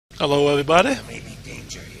Hello everybody, There may be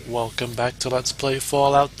danger here. welcome back to Let's Play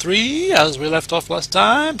Fallout 3. As we left off last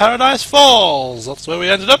time, Paradise Falls, that's where we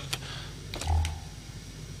ended up.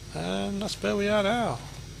 And that's where we are now.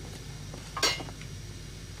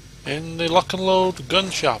 In the lock and load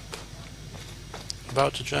gun shop.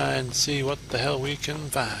 About to try and see what the hell we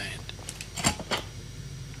can find.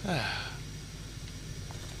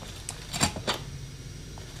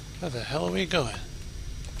 Where the hell are we going?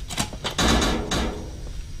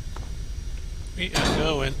 We are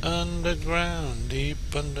going underground, deep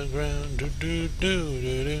underground, do do do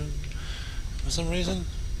do do. For some reason,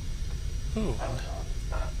 ooh,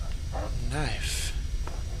 knife.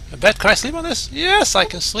 A bed? Can I sleep on this? Yes, I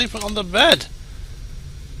can sleep on the bed.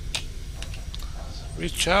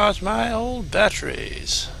 Recharge my old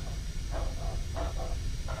batteries.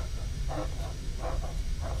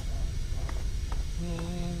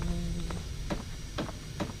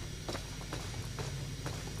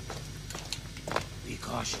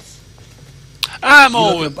 Cautious. I'm You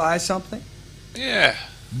looking always to buy something? yeah.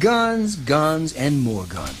 Guns, guns, and more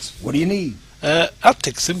guns. What do you need? I'll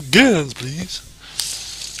take some guns, please.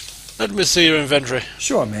 Let me see your inventory.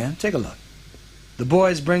 Sure, man. Take a look. The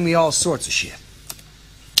boys bring me all sorts of shit.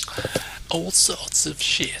 All sorts of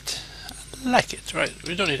shit. I like it. Right,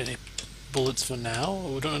 we don't need any bullets for now.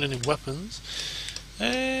 We don't need any weapons.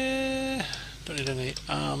 Don't need any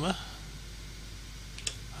armor.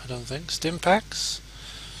 I don't think. Stim packs.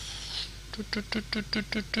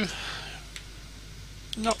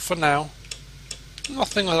 Not for now.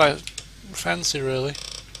 Nothing like fancy, really.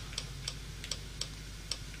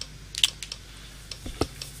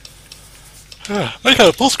 I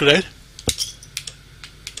got a pulse grenade.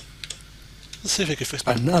 Let's see if I can fix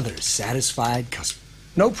my... Another satisfied customer.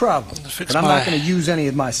 No problem. Fix But I'm my- not going to use any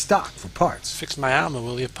of my stock for parts. Fix my armor,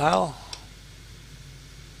 will you, pal?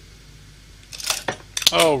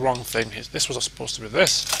 Oh, wrong thing. This was supposed to be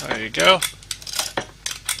this. There you go.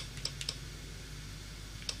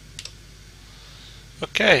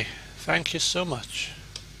 Okay, thank you so much.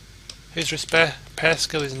 His repair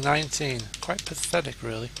skill is 19. Quite pathetic,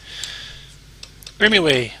 really.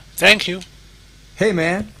 Anyway, thank you. Hey,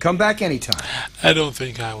 man. Come back anytime. I don't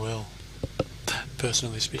think I will,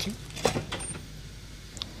 personally speaking.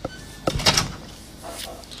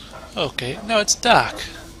 Okay, now it's dark.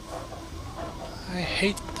 I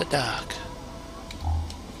hate the dark.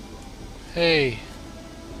 Hey.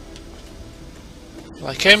 Well,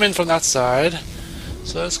 I came in from that side,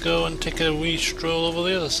 so let's go and take a wee stroll over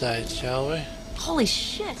the other side, shall we? Holy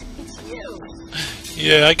shit, it's you!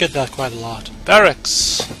 Yeah, I get that quite a lot.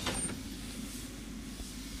 Barracks!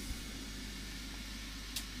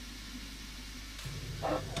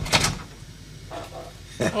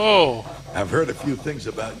 Oh. I've heard a few things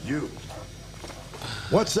about you.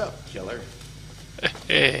 What's up, killer?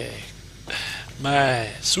 Hey, my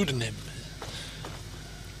pseudonym.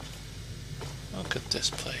 Look at this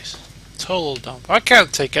place. Total dump. I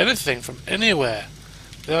can't take anything from anywhere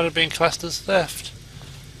without it being classed as theft.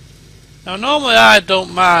 Now normally I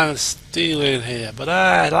don't mind stealing here, but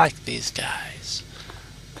I like these guys.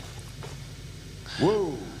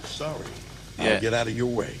 Whoa, sorry. Yeah. I'll get out of your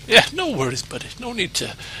way. Yeah, no worries, buddy. No need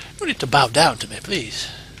to bow down to me, please.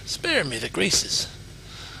 Spare me the graces.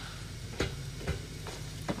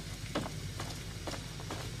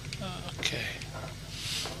 Okay.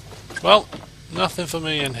 Well, nothing for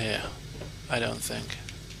me in here. I don't think.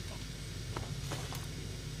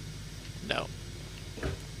 No.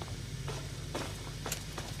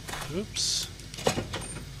 Oops.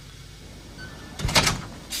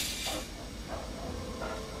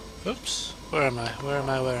 Oops. Where am I? Where am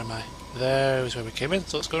I? Where am I? There is where we came in,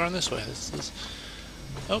 so let's go around this way. This is...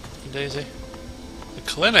 Oh, Daisy. The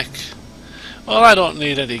clinic. Well, I don't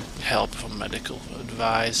need any help from medical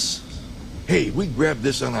advice. Hey, we grabbed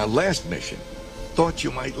this on our last mission. Thought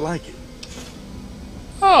you might like it.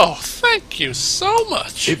 Oh, thank you so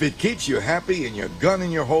much. If it keeps you happy and your gun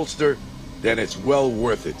in your holster, then it's well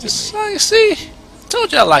worth it to me. So, you see, I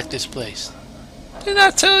told you I like this place. Didn't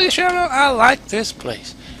I tell you, Shadow? I like this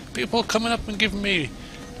place. People coming up and giving me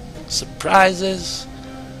surprises.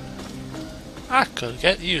 I could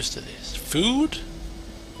get used to this. Food?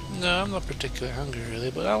 No, I'm not particularly hungry,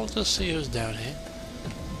 really, but I'll just see who's down here.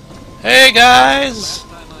 Hey, guys!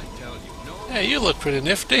 Hey, you look pretty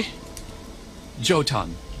nifty.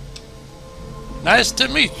 Jotun. Nice to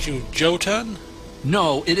meet you, Jotun.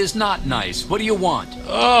 No, it is not nice. What do you want?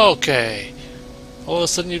 Okay. All of a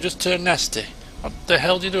sudden you just turned nasty. What the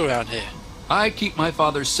hell do you do around here? I keep my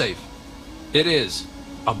father safe. It is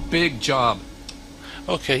a big job.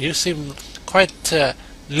 Okay, you seem quite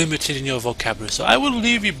limited in your vocabulary, so I will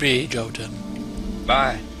leave you be, Jotun.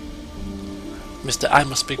 Bye. Mr. I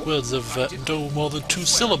must speak words of no more than 2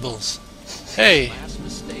 syllables. Hey,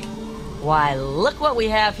 Why, look what we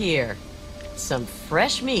have here. Some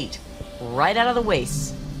fresh meat, right out of the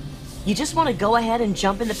wastes. You just want to go ahead and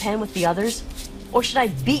jump in the pen with the others? Or should I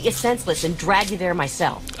beat you senseless and drag you there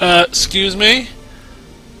myself? excuse me?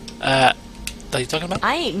 What are you talking about?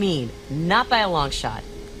 I ain't mean, not by a long shot.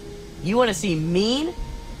 You want to see mean?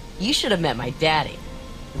 You should have met my daddy.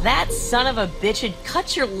 That son of a bitch had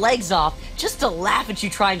cut your legs off just to laugh at you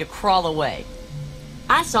trying to crawl away.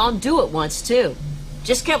 I saw him do it once, too.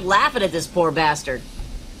 Just kept laughing at this poor bastard.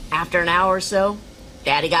 After an hour or so,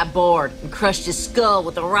 Daddy got bored and crushed his skull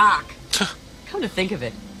with a rock. Come to think of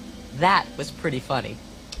it, that was pretty funny.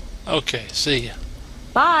 Okay, see ya.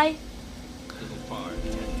 Bye.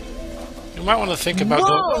 You might want to think about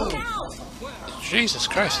going... Jesus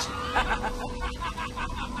Christ.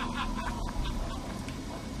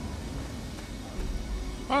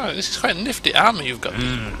 Oh, this is quite nifty armor you've got.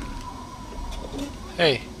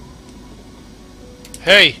 Hey.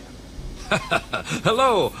 Hey!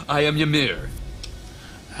 Hello, I am Ymir.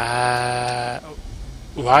 Why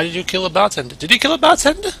did you kill a bartender? Did you kill a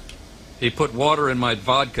bartender? He put water in my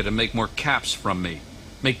vodka to make more caps from me.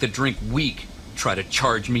 Make the drink weak. Try to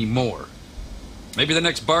charge me more. Maybe the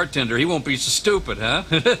next bartender, he won't be so stupid, huh?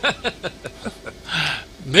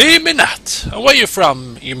 Maybe not. Where you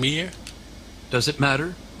from, Ymir? Does it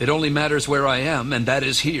matter? It only matters where I am, and that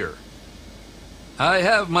is here. I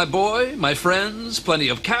have my boy, my friends, plenty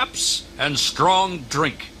of caps, and strong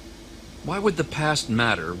drink. Why would the past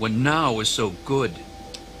matter when now is so good?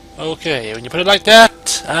 Okay, when you put it like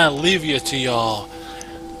that, I'll leave you to your,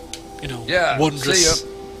 Yeah, wondrous... see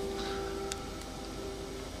ya.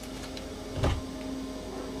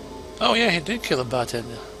 Oh yeah, he did kill a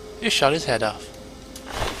bartender. He shot his head off.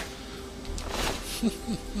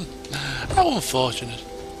 How unfortunate.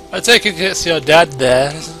 I take it it's your dad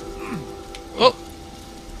there. Oh!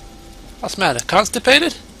 What's the matter?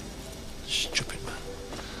 Constipated? Stupid man.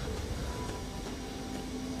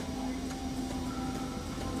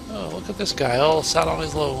 Oh, look at this guy, all sat on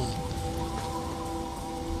his lawn.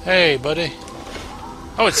 Hey, buddy.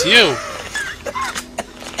 Oh, it's you!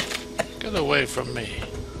 Get away from me.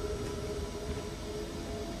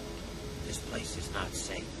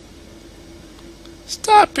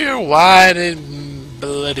 Stop your whining,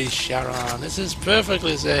 bloody Sharon. This is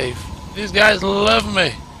perfectly safe. These guys love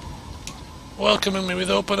me. Welcoming me with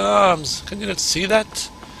open arms. Can you not see that?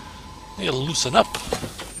 You loosen up.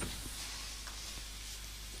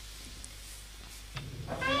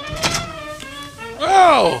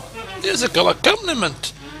 Oh! Musical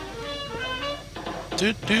accompaniment.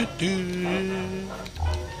 Do do do.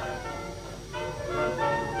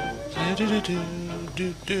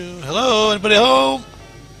 Hello, anybody home?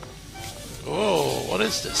 Oh, what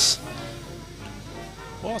is this?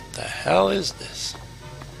 What the hell is this?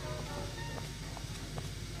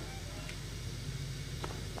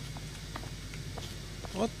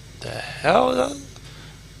 What the hell?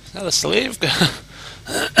 Is that a slave?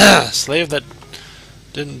 Slave that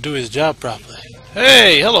didn't do his job properly.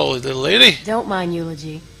 Hey, hello, little lady. Don't mind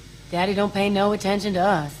Eulogy. Daddy don't pay no attention to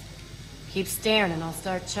us. Keep staring and I'll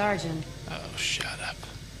start charging. Oh, shut up.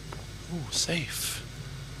 Ooh, safe.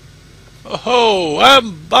 Oh,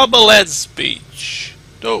 I'm Bobblehead Speech.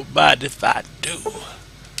 Don't mind if I do.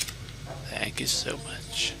 Thank you so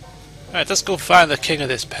much. Alright, let's go find the king of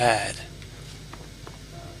this pad.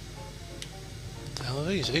 What the hell are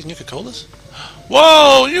these? Are these Nuka-Colas?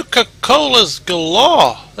 Whoa! Nuka-Colas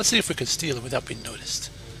galore! Let's see if we can steal it without being noticed.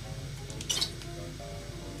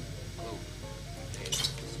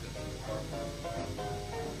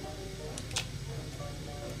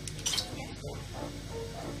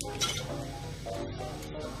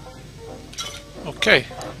 Okay,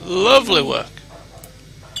 lovely work.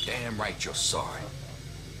 Damn right you're sorry.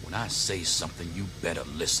 When I say something, you better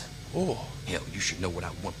listen. Oh, Hell, you should know what I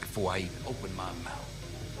want before I even open my mouth.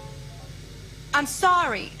 I'm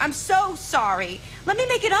sorry. I'm so sorry. Let me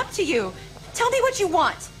make it up to you. Tell me what you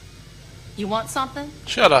want. You want something?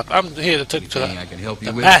 shut up. I'm here to talk to Anything I can help you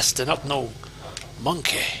the with? master, not no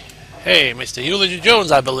monkey. Hey, Mr. Eulogy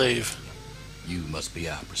Jones, I believe. You must be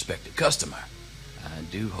our prospective customer. I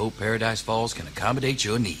do hope Paradise Falls can accommodate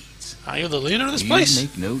your needs. Are you the leader of this We place?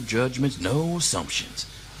 make no judgments, no assumptions.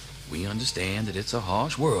 We understand that it's a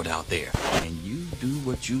harsh world out there, and you do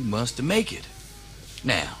what you must to make it.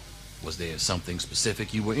 Now, was there something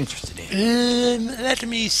specific you were interested in? Let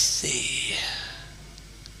me see.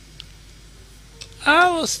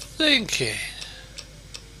 I was thinking.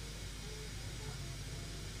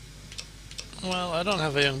 Well, I don't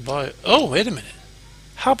have a young boy. Oh, wait a minute.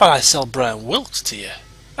 How about I sell Brian Wilkes to you?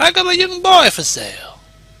 I got a young boy for sale.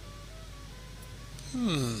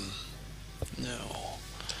 No.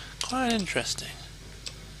 Quite interesting.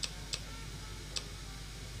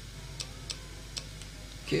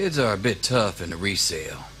 Kids are a bit tough in the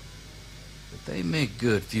resale, but they make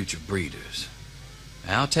good future breeders.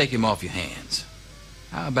 I'll take him off your hands.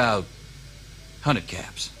 How about 100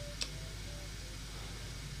 caps?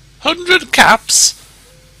 100 caps?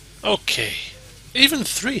 Okay. Even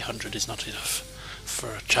 300 is not enough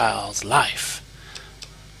for a child's life.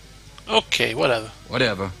 Okay, whatever.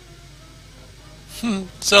 Whatever.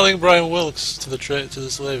 Selling Brian Wilkes to the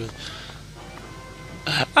slavers.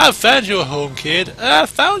 I found you a home, kid. I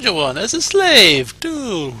found you one as a slave,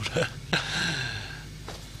 dude.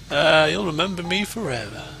 You'll remember me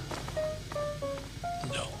forever.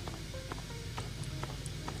 No.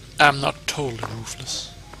 I'm not totally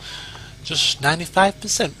ruthless. Just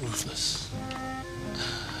 95% ruthless.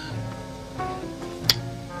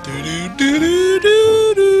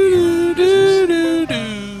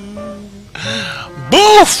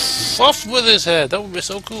 Boof! Off with his head. That would be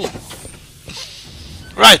so cool.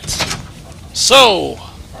 Right. So,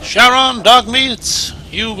 Sharon, Dogmeat,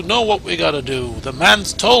 you know what we gotta do. The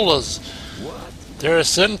man's told us there are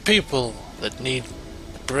certain people that need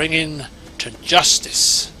bringing to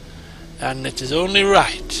justice, and it is only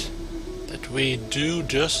right that we do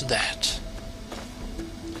just that.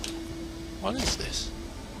 What is this?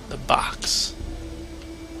 The box.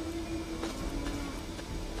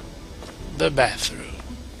 The bathroom.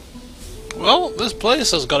 Well, this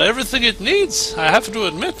place has got everything it needs, I have to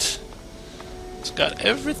admit. It's got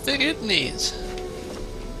everything it needs.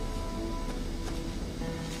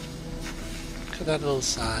 Look at that little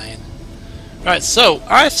sign. Right, so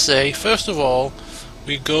I say, first of all,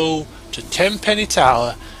 we go to Tenpenny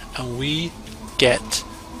Tower and we get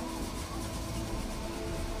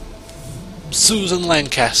Susan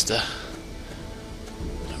Lancaster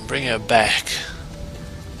and bring her back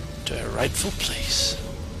to her rightful place.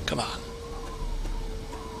 Come on.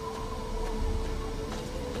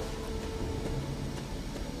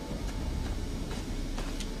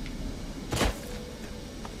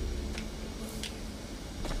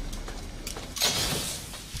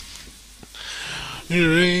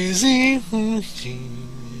 Crazy,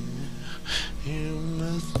 you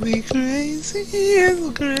must be crazy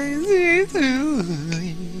and crazy too.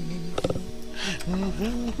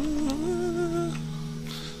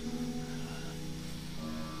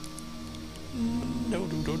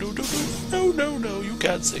 No, you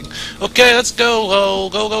can't sing. Okay, let's go,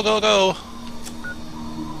 go.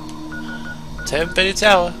 Tenpenny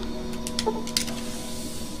Tower.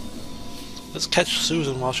 Let's catch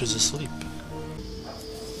Susan while she's asleep.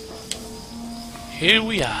 Here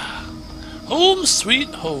we are. Home sweet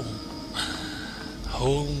home.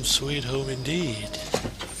 Home sweet home indeed.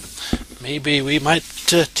 Maybe we might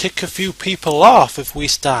tick a few people off if we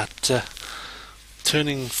start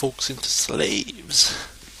turning folks into slaves.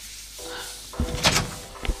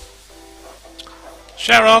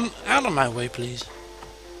 Sharon, out of my way, please.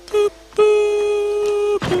 Boop,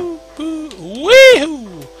 boop, boop, boop.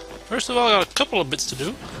 Wee-hoo! First of all, I got a couple of bits to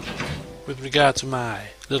do with regard to my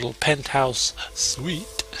little penthouse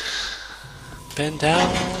suite.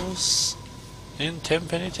 Penthouse in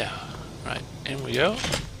Tenpenny Tower. Right, in we go.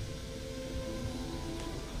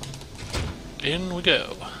 In we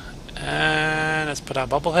go. And let's put our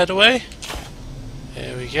bobblehead away.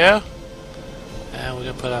 There we go. And we're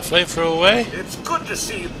going to put our flamethrower away. It's good to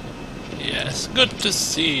see you. Yes, good to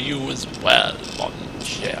see you as well, Mon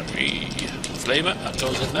Cherry. Flamer, that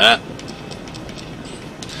goes in there.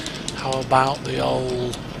 How about the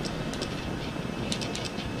old...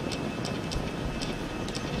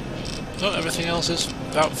 Oh, everything else is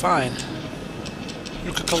about fine.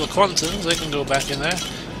 Nuka-Cola Quantums, they can go back in there.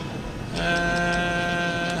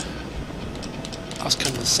 That's kind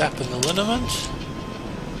of the sap and the liniment.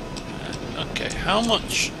 Okay, how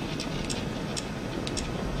much?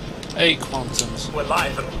 8 Quantums. We're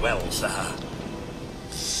alive and well, sir.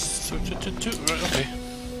 Right, okay.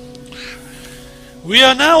 We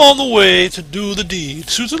are now on the way to do the deed.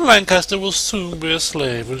 Susan Lancaster will soon be a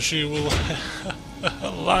slave, and she will...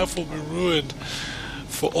 her life will be ruined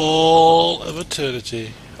for all of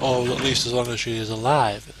eternity. Or at least as long as she is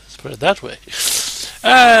alive. Let's put it that way.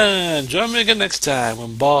 And join me again next time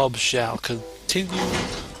when Bob shall continue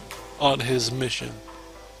on his mission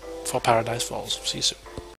for Paradise Falls. See you soon.